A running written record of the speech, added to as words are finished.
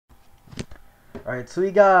Alright, so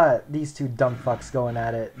we got these two dumb fucks going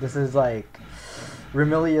at it. This is like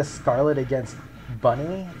Remilia-Scarlet against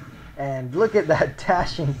Bunnyyy. And look at that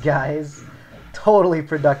dashing, guys. Totally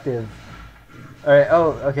productive. Alright,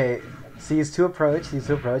 oh, okay. Sees to approach,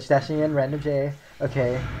 dashing in, random J.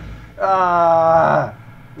 Okay.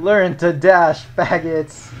 Learn to dash,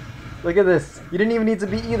 faggots. Look at this. You didn't even need to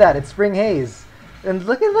be that. It's Spring Haze. And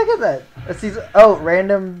look at that. Oh,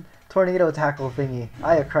 random tornado tackle thingy.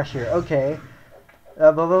 Aya Crusher. Okay.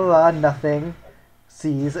 Blah blah blah. Nothing.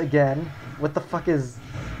 Sees again. What the fuck is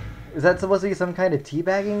that supposed to be some kind of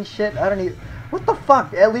teabagging shit? I don't even. What the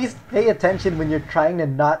fuck? At least pay attention when you're trying to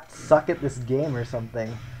not suck at this game or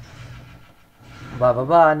something. Blah blah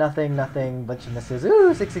blah. Nothing. Bunch of misses.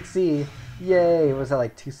 Ooh, 6C. Yay. Was that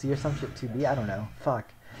like 2C or some shit? 2B? I don't know.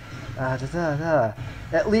 Fuck.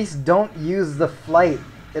 At least don't use the flight.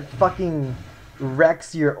 It fucking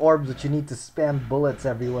wrecks your orbs, which you need to spam bullets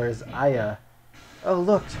everywhere as Aya. Oh,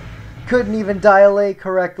 look. Couldn't even dial A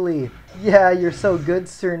correctly. Yeah, you're so good,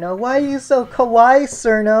 Cirno. Why are you so kawaii,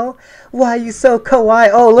 Cirno? Why are you so kawaii?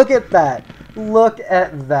 Oh, look at that. Look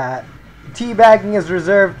at that. Teabagging is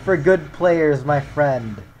reserved for good players, my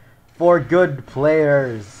friend. For good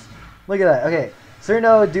players. Look at that. Okay.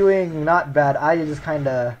 Cirno doing not bad. Aya just kind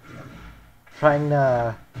of trying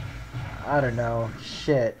to, I don't know,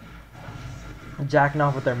 shit. Jacking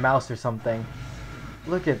off with their mouse or something.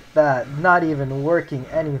 Look at that. Not even working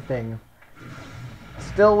anything.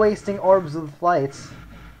 Still wasting orbs with flights.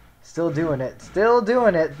 Still doing it.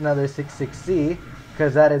 Another 6C.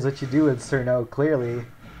 Because that is what you do with Cirno, clearly.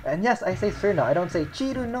 And yes, I say Cirno. I don't say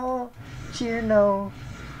Cirno.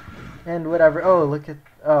 And whatever. Oh, look at...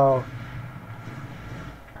 Oh.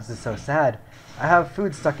 This is so sad. I have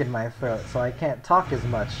food stuck in my throat, so I can't talk as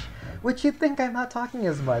much. Which you'd think I'm not talking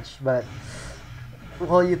as much, but...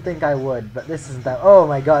 Well, you'd think I would, but this isn't that. Oh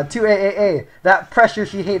my god, 2AAA! That pressure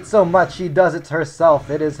she hates so much, she does it to herself.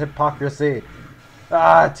 It is hypocrisy.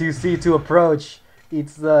 2C to approach.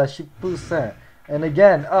 Eats the Shipusen. And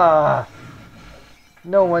again,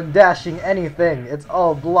 no one dashing anything. It's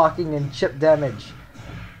all blocking and chip damage.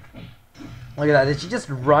 Look at that. Did she just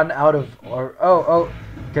run out of... Oh.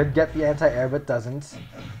 Could get the anti-air, but doesn't.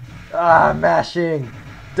 Mashing.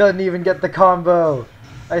 Doesn't even get the combo.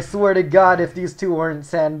 I swear to God, if these two weren't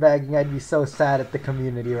sandbagging, I'd be so sad at the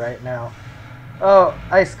community right now. Oh,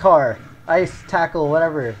 ice car. Ice tackle,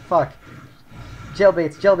 whatever. Fuck.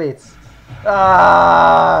 Jailbaits.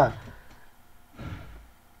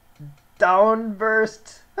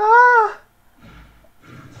 Downburst.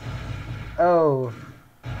 Oh.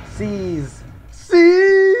 Seize.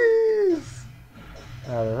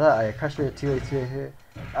 I crushed her at 2A.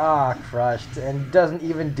 Crushed. And doesn't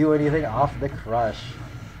even do anything off the crush.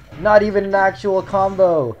 Not even an actual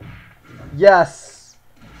combo. Yes.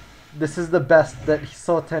 This is the best that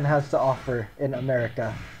Hisouten has to offer in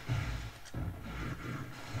America.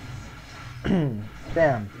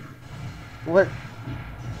 Damn. What?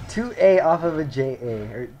 2A off of a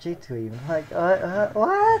JA. Or J2 even. Like,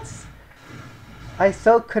 what? I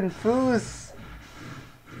so confused.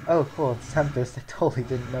 Oh, cool. It's Tempest. I totally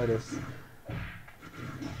didn't notice.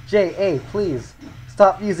 JA, please.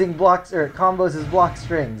 Stop using blocks or combos as block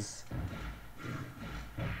strings.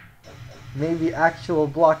 Maybe actual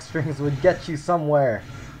block strings would get you somewhere.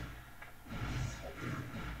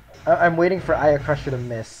 I'm waiting for Aya Crusher to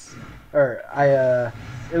miss. Or Aya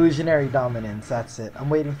Illusionary Dominance, that's it. I'm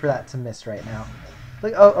waiting for that to miss right now.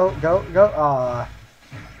 Look, go.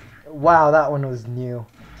 Wow, that one was new.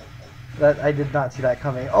 I did not see that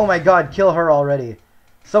coming. Oh my god, kill her already.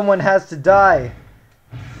 Someone has to die.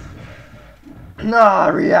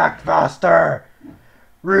 React faster!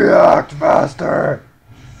 React faster!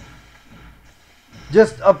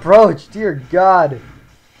 Just approach, dear god.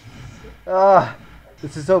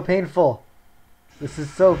 This is so painful.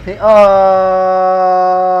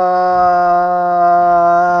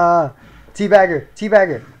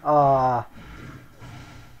 Teabagger.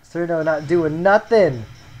 Cirno not doing nothing.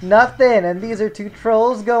 And these are two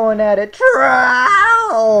trolls going at it.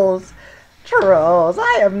 Trolls!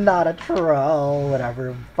 I am not a troll.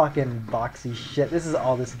 Whatever. Fucking boxy shit. This is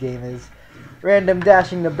all this game is. Random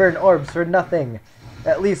dashing to burn orbs for nothing.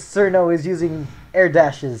 At least Cirno is using air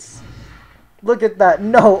dashes. Look at that.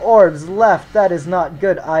 No orbs left. That is not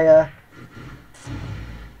good, Aya.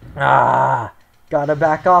 Gotta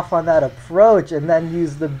back off on that approach and then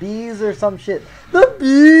use the bees or some shit. The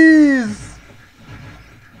bees!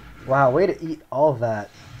 Wow, way to eat all that.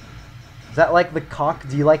 Is that like the cock?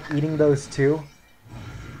 Do you like eating those too?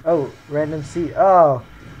 Oh, random C. Oh,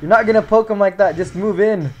 you're not gonna poke him like that. Just move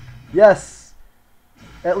in. Yes.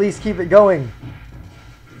 At least keep it going.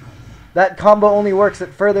 That combo only works at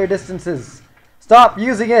further distances. Stop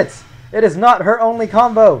using it! It is not her only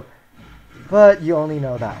combo! But you only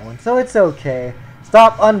know that one, so it's okay.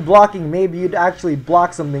 Stop unblocking. Maybe you'd actually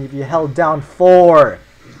block something if you held down 4.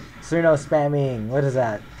 Cirno spamming. What is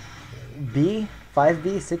that? B?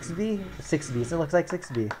 5B? 6B? 6B. So it looks like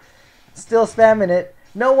 6B. Still spamming it.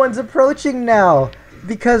 No one's approaching now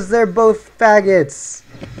because they're both faggots.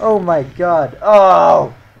 Oh my god.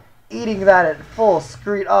 Oh! Eating that at full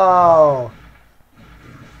screen. Oh!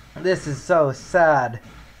 This is so sad.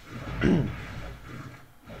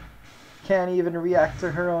 Can't even react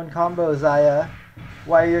to her own combos, Aya.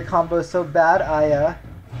 Why are your combos so bad, Aya?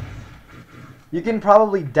 You can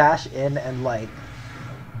probably dash in and, like,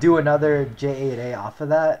 do another J8A off of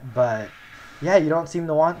that, but yeah, you don't seem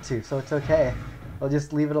to want to, so it's okay. I'll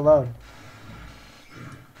just leave it alone.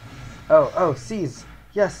 Oh, C's.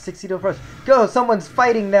 Yes, 60 approach. Go, someone's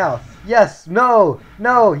fighting now. Yes, no,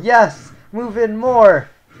 yes. Move in more.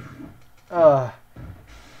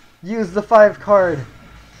 Use the 5 card.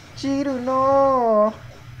 Chiru no.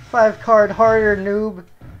 5 card harder, noob.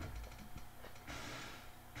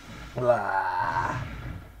 Blah.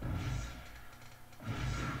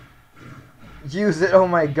 Use it. Oh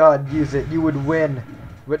my god, use it. You would win.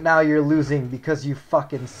 But now you're losing because you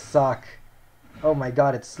fucking suck. Oh my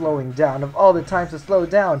god, it's slowing down. Of all the times to slow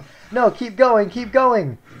down. No, keep going, keep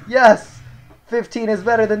going. Yes. 15 is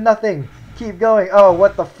better than nothing. Keep going. Oh,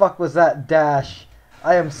 what the fuck was that dash?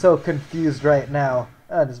 I am so confused right now.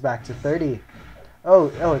 It's back to 30. Oh,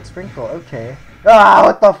 it's sprinkle. Okay. Ah,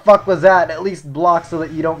 what the fuck was that? At least block so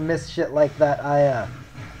that you don't miss shit like that.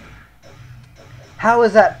 How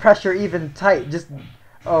is that pressure even tight? Just,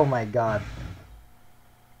 oh my god.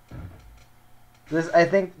 I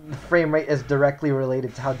think the frame rate is directly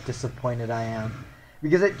related to how disappointed I am.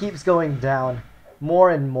 Because it keeps going down more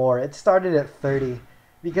and more. It started at 30.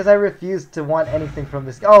 Because I refused to want anything from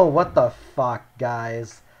this. Oh, what the fuck,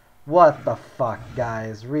 guys. What the fuck,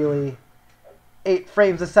 guys. Really? 8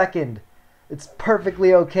 frames a second. It's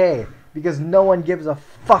perfectly okay. Because no one gives a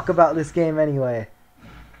fuck about this game anyway.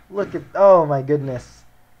 Look at... Oh my goodness.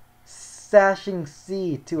 Sashing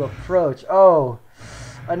C to approach. Oh.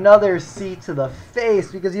 Another C to the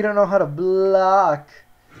face because you don't know how to block.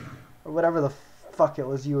 Or whatever the fuck it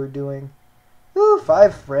was you were doing. Ooh,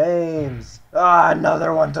 5 frames. Ah,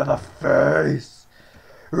 another one to the face.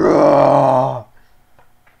 Oh,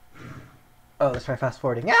 let's try fast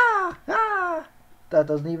forwarding. That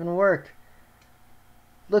doesn't even work.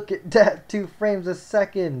 Look at that, 2 frames a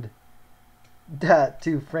second. That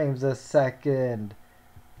 2 frames a second.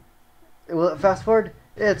 Will it fast forward?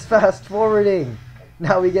 It's fast forwarding.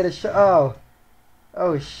 Now we get a show.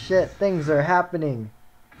 Oh shit, things are happening.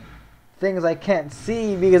 Things I can't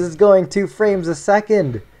see because it's going 2 frames a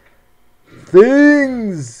second.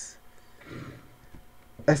 Things!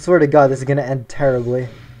 I swear to god this is gonna end terribly.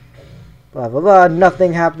 Blah blah blah,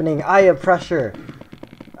 nothing happening. Aya pressure.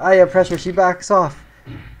 Aya pressure, she backs off.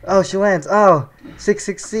 Oh, she lands. Oh,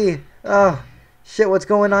 6-6C. Oh, shit, what's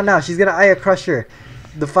going on now? She's gonna Aya crusher.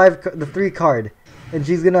 The 3 card. And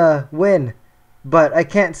she's gonna win. But I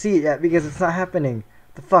can't see it yet because it's not happening.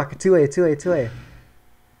 The fuck? 2A.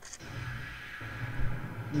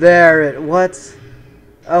 There it... What?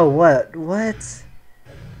 Oh, what? What? Is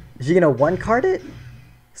she gonna 1 card it?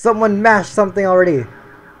 Someone mashed something already.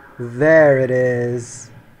 There it is.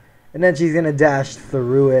 And then she's gonna dash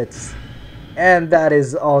through it. And that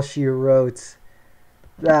is all she wrote.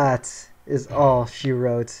 That is all she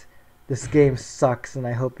wrote. This game sucks and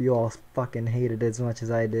I hope you all fucking hate it as much as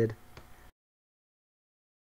I did.